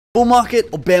Bull market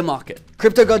or bear market,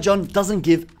 CryptoGodJohn doesn't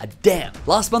give a damn.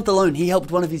 Last month alone, he helped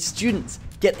one of his students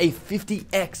get a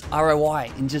 50x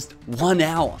ROI in just 1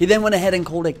 hour. He then went ahead and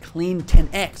called a clean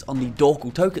 10x on the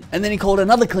Dorkle token. And then he called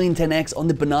another clean 10x on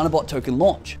the BananaBot token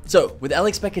launch. So with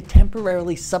Alex Becker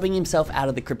temporarily subbing himself out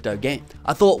of the crypto game,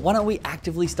 I thought, why don't we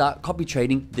actively start copy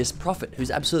trading this prophet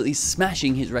who's absolutely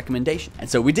smashing his recommendation? And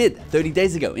so we did. 30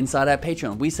 days ago inside our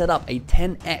Patreon, we set up a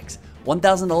 10x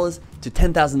 $1,000 to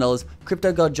 $10,000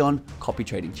 CryptoGodJohn copy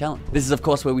trading challenge. This is of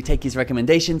course where we take his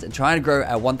recommendations and try to grow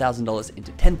our $1,000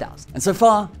 into $10,000. And so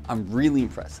far, I'm really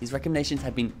impressed. His recommendations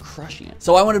have been crushing it.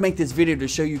 So I want to make this video to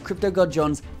show you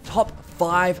CryptoGodJohn's top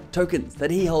 5 tokens that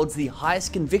he holds the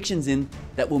highest convictions in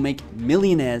that will make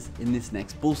millionaires in this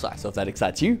next bull cycle. So if that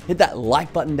excites you, hit that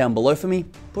like button down below for me,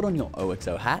 put on your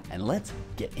OXO hat, and let's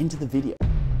get into the video.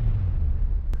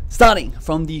 Starting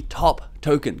from the top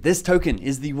token. This token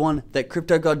is the one that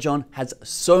CryptoGodJohn has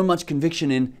so much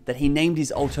conviction in that he named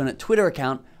his alternate Twitter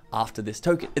account after this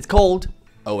token. It's called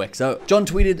OXO. John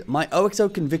tweeted, "My OXO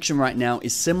conviction right now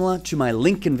is similar to my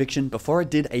Link conviction before it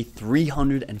did a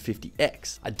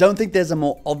 350x. I don't think there's a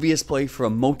more obvious play for a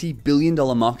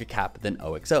multi-billion-dollar market cap than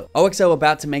OXO. OXO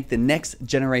about to make the next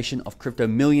generation of crypto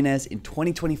millionaires in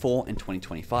 2024 and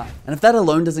 2025. And if that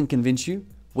alone doesn't convince you,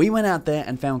 we went out there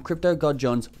and found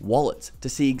CryptoGodJohn's wallets to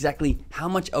see exactly how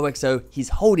much OXO he's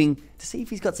holding to see if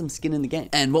he's got some skin in the game.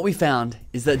 And what we found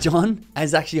is that John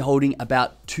is actually holding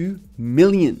about $2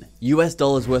 million US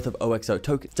worth of OXO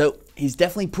tokens. So he's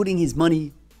definitely putting his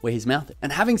money where his mouth is.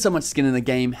 And having so much skin in the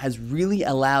game has really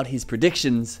allowed his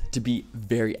predictions to be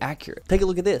very accurate. Take a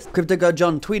look at this.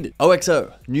 CryptoGodJohn tweeted,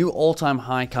 "OXO, new all-time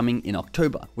high coming in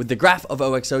October. With the graph of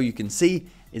OXO you can see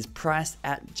is priced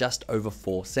at just over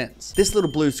 4 cents. This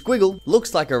little blue squiggle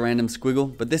looks like a random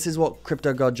squiggle, but this is what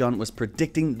CryptoGodJohn was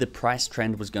predicting the price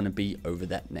trend was going to be over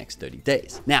that next 30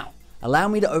 days. Now, allow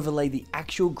me to overlay the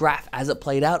actual graph as it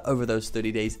played out over those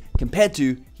 30 days compared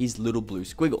to his little blue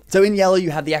squiggle. So in yellow,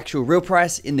 you have the actual real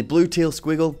price. In the blue teal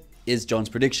squiggle is John's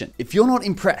prediction. If you're not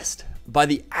impressed by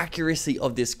the accuracy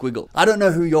of this squiggle, I don't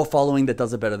know who you're following that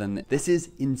does it better than this. This is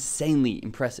insanely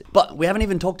impressive. But we haven't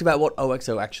even talked about what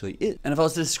OXO actually is. And if I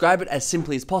was to describe it as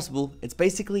simply as possible, it's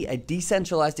basically a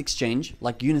decentralized exchange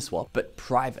like Uniswap, but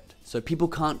private. So people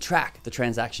can't track the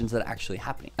transactions that are actually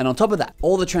happening. And on top of that,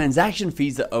 all the transaction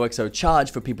fees that OXO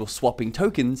charge for people swapping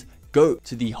tokens go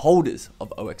to the holders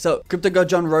of OXO.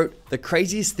 CryptoGodJohn wrote, "The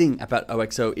craziest thing about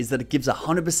OXO is that it gives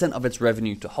 100% of its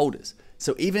revenue to holders.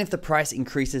 So even if the price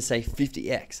increases, say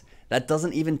 50x, that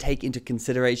doesn't even take into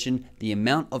consideration the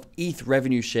amount of ETH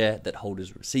revenue share that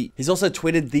holders receive." He's also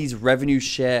tweeted these revenue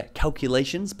share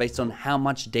calculations based on how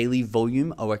much daily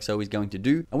volume OXO is going to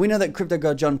do. And we know that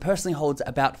CryptoGodJohn personally holds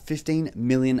about 15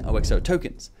 million OXO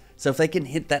tokens. So if they can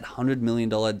hit that $100 million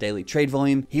daily trade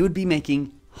volume, he would be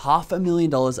making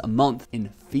 $500,000 a month in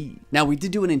fee. Now we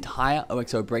did do an entire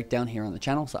OXO breakdown here on the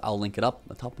channel, so I'll link it up,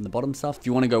 the top and the bottom stuff. If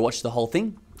you want to go watch the whole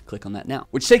thing, click on that now.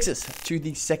 Which takes us to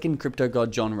the second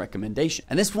CryptoGodJohn recommendation.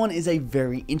 And this one is a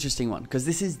very interesting one because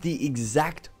this is the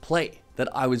exact play that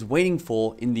I was waiting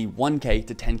for in the 1K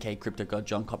to 10K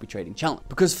CryptoGodJohn copy trading challenge.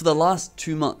 Because for the last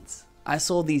 2 months, I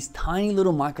saw these tiny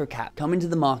little micro cap come into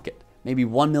the market, maybe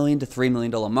 $1 million to $3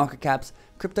 million market caps.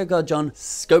 CryptoGodJohn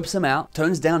scopes them out,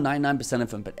 turns down 99% of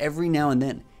them, but every now and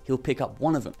then he'll pick up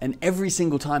one of them. And every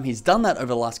single time he's done that over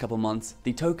the last couple of months,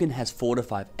 the token has 4 to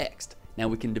 5x'd. Now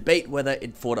we can debate whether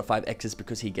it 4 to 5x's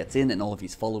because he gets in and all of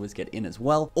his followers get in as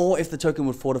well, or if the token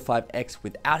would 4 to 5x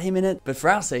without him in it. But for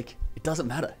our sake, it doesn't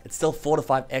matter. It's still 4 to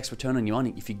 5x return on your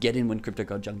money if you get in when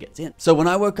CryptoGodJohn gets in. So when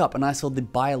I woke up and I saw the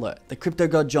buy alert, the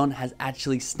CryptoGodJohn has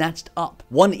actually snatched up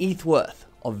 1 ETH worth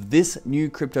of this new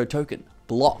crypto token,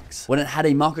 BLOX, when it had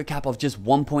a market cap of just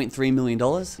 $1.3 million.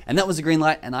 And that was a green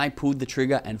light, and I pulled the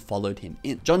trigger and followed him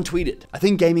in. John tweeted, "I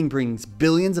think gaming brings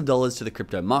billions of dollars to the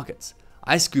crypto markets.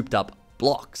 I scooped up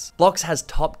BLOX. BLOX has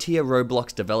top tier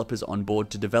Roblox developers on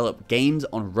board to develop games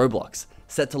on Roblox,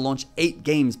 set to launch 8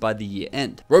 games by the year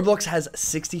end. Roblox has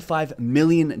 65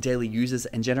 million daily users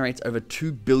and generates over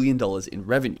 $2 billion in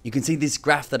revenue." You can see this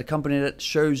graph that accompanied it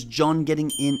shows John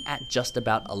getting in at just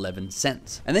about 11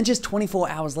 cents. And then just 24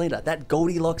 hours later, that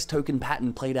Goldilocks token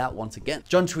pattern played out once again.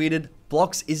 John tweeted,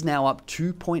 "BLOX is now up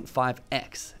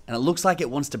 2.5x, and it looks like it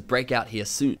wants to break out here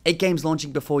soon. 8 games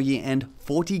launching before year end,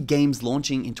 40 games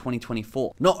launching in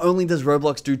 2024. Not only does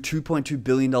Roblox do $2.2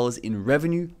 billion in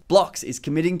revenue, BLOX is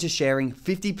committing to sharing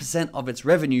 50% of its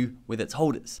revenue with its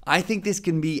holders. I think this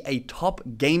can be a top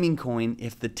gaming coin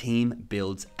if the team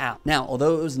builds out." Now,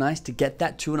 although it was nice to get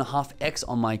that 2.5x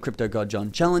on my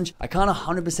CryptoGodJohn challenge, I can't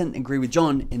 100% agree with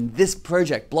John in this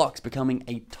project, BLOX, becoming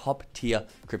a top tier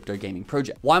crypto gaming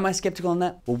project. Why am I skeptical skeptical on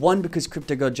that? Well, one, because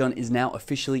CryptoGodJohn is now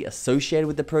officially associated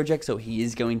with the project, so he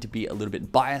is going to be a little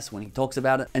bit biased when he talks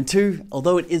about it. And two,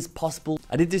 although it is possible,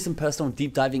 I did do some personal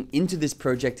deep diving into this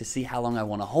project to see how long I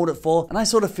want to hold it for, and I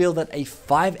sort of feel that a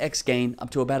 5x gain up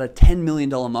to about a $10 million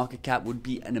market cap would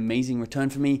be an amazing return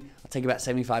for me. I'll take about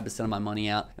 75% of my money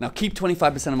out, and I'll keep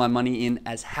 25% of my money in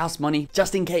as house money,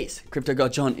 just in case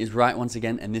CryptoGodJohn is right once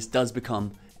again, and this does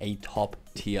become a top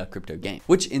tier crypto game,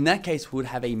 which in that case would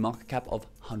have a market cap of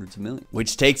hundreds of millions.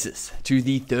 Which takes us to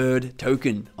the third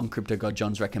token on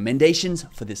CryptoGodJohn's recommendations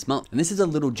for this month. And this is a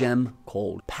little gem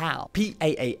called PAAL,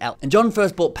 P-A-A-L. And John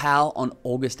first bought PAAL on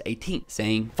August 18th,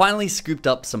 saying, finally scooped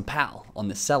up some PAAL on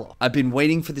this sell-off. I've been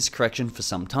waiting for this correction for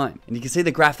some time. And you can see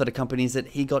the graph that accompanies it.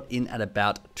 He got in at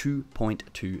about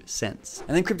 2.2 cents.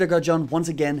 And then CryptoGodJohn once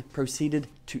again proceeded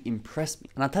to impress me.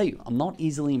 And I'll tell you, I'm not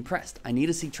easily impressed. I need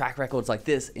to see track records like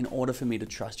this in order for me to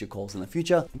trust your calls in the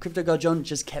future. And CryptoGodJohn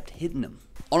just kept hitting them.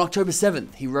 On October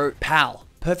 7th, he wrote, PAAL,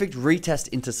 perfect retest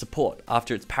into support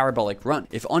after its parabolic run.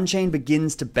 If on-chain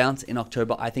begins to bounce in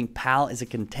October, I think PAAL is a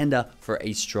contender for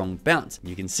a strong bounce.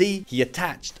 You can see he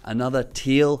attached another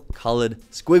teal colored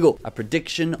squiggle, a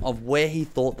prediction of where he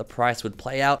thought the price would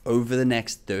play out over the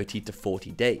next 30 to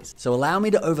 40 days. So allow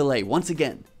me to overlay once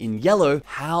again in yellow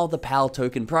how the PAAL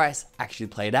token price actually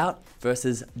played out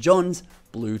versus John's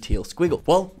blue teal squiggle.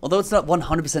 Well, although it's not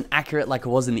 100% accurate like it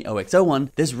was in the OXO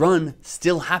one, this run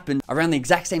still happened around the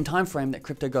exact same time frame that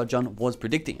CryptoGodJohn was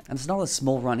predicting it. And it's not a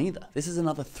small run either. This is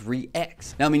another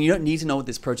 3x. Now, I mean, you don't need to know what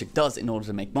this project does in order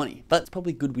to make money, but it's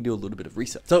probably good we do a little bit of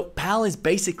research. So PAAL is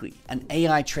basically an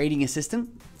AI trading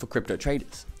assistant for crypto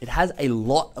traders. It has a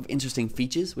lot of interesting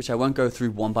features, which I won't go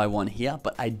through one by one here,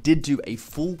 but I did do a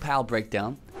full PAAL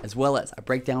breakdown, as well as a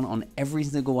breakdown on every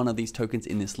single one of these tokens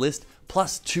in this list,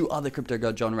 plus 2 other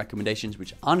CryptoGodJohn recommendations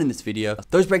which aren't in this video.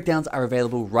 Those breakdowns are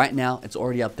available right now. It's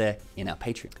already up there in our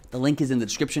Patreon. The link is in the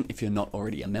description if you're not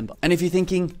already a member. And if you're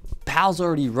thinking, PAAL's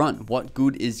already run, what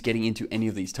good is getting into any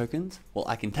of these tokens? Well,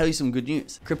 I can tell you some good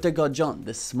news. CryptoGodJohn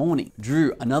this morning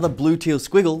drew another blue teal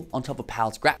squiggle on top of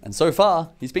PAAL's graph. And so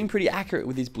far, he's been pretty accurate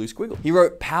with his blue squiggle. He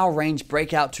wrote PAAL range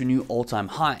breakout to new all-time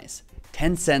highs.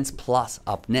 10 cents plus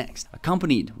up next,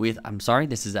 accompanied with, I'm sorry,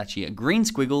 this is actually a green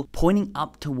squiggle pointing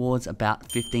up towards about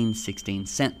 15, 16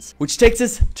 cents, which takes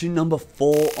us to number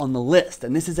 4 on the list.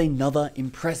 And this is another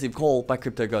impressive call by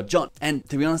CryptoGodJohn. And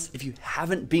to be honest, if you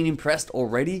haven't been impressed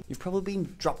already, you've probably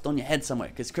been dropped on your head somewhere,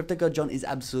 because CryptoGodJohn is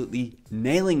absolutely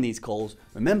nailing these calls.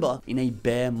 Remember, in a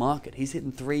bear market, he's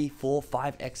hitting 3, 4,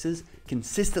 5 X's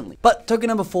consistently. But token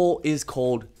number 4 is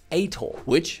called ATOR,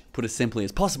 which, put as simply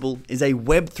as possible, is a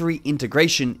Web3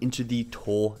 integration into the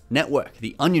Tor network,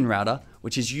 the onion router,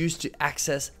 which is used to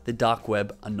access the dark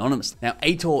web anonymously. Now,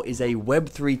 ATOR is a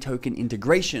Web3 token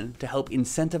integration to help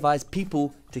incentivize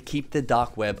people to keep the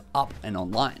dark web up and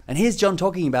online. And here's John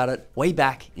talking about it way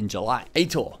back in July.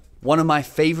 ATOR, one of my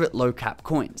favorite low cap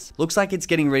coins. Looks like it's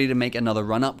getting ready to make another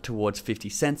run up towards 50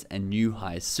 cents and new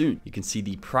highs soon. You can see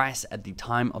the price at the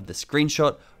time of the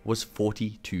screenshot was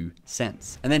 42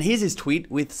 cents. And then here's his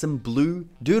tweet with some blue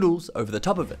doodles over the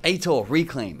top of it. ATOR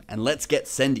reclaim and let's get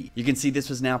sendy. You can see this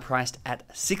was now priced at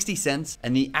 60 cents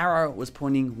and the arrow was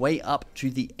pointing way up to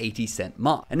the 80 cent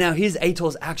mark. And now here's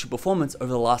ATOR's actual performance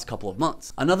over the last couple of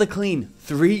months. Another clean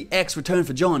 3x return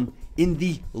for John in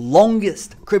the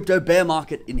longest crypto bear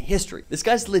market in history. This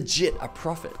guy's legit a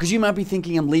prophet. Because you might be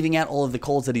thinking I'm leaving out all of the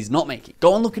calls that he's not making.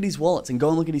 Go and look at his wallets and go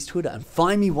and look at his Twitter and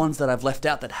find me ones that I've left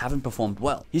out that haven't performed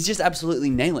well. He's just absolutely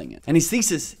nailing it. And his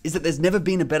thesis is that there's never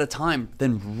been a better time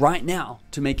than right now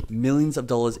to make millions of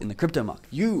dollars in the crypto market.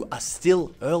 You are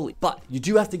still early, but you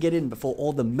do have to get in before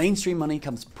all the mainstream money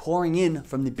comes pouring in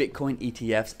from the Bitcoin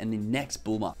ETFs and the next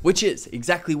bull market, which is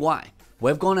exactly why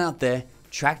we've gone out there,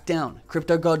 tracked down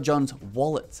CryptoGodJohn's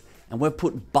wallets, and we've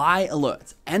put buy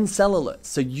alerts and sell alerts,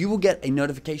 so you will get a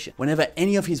notification whenever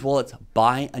any of his wallets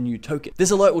buy a new token.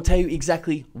 This alert will tell you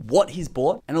exactly what he's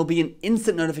bought, and it'll be an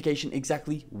instant notification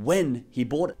exactly when he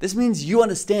bought it. This means you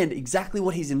understand exactly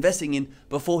what he's investing in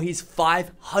before his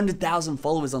 500,000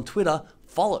 followers on Twitter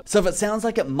follow. So if it sounds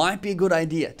like it might be a good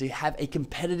idea to have a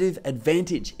competitive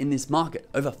advantage in this market,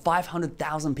 over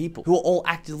 500,000 people who are all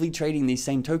actively trading these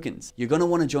same tokens, you're gonna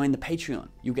wanna join the Patreon.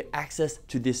 You'll get access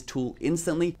to this tool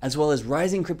instantly, as well as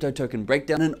rising crypto token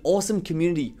breakdown and an awesome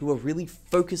community who are really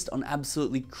focused on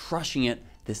absolutely crushing it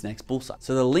this next bull cycle.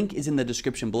 So the link is in the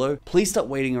description below. Please stop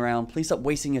waiting around. Please stop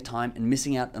wasting your time and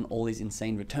missing out on all these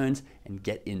insane returns and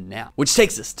get in now. Which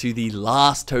takes us to the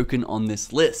last token on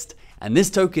this list. And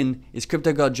this token is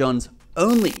CryptoGodJohn's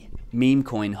only meme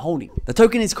coin holding. The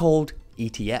token is called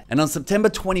ETF. And on September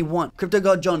 21,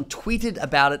 CryptoGodJohn tweeted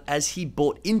about it as he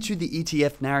bought into the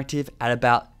ETF narrative at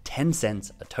about 10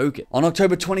 cents a token. On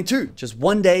October 22, just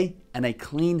one day and a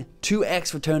clean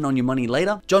 2x return on your money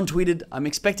later, John tweeted, "I'm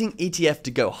expecting ETF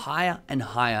to go higher and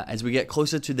higher as we get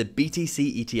closer to the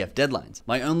BTC ETF deadlines.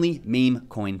 My only meme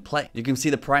coin play." You can see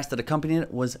the price that accompanied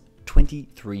it was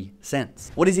 23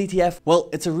 cents. What is ETF? Well,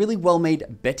 it's a really well-made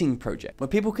betting project where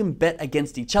people can bet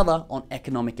against each other on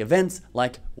economic events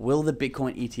like, will the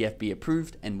Bitcoin ETF be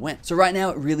approved and when? So right now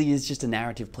it really is just a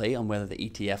narrative play on whether the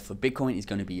ETF for Bitcoin is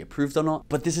going to be approved or not.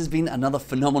 But this has been another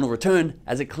phenomenal return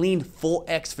as it cleaned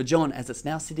 4x for John, as it's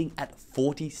now sitting at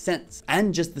 40 cents.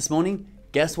 And just this morning,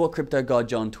 guess what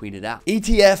CryptoGodJohn tweeted out?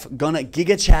 ETF gonna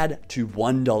Giga Chad to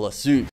 $1 soon.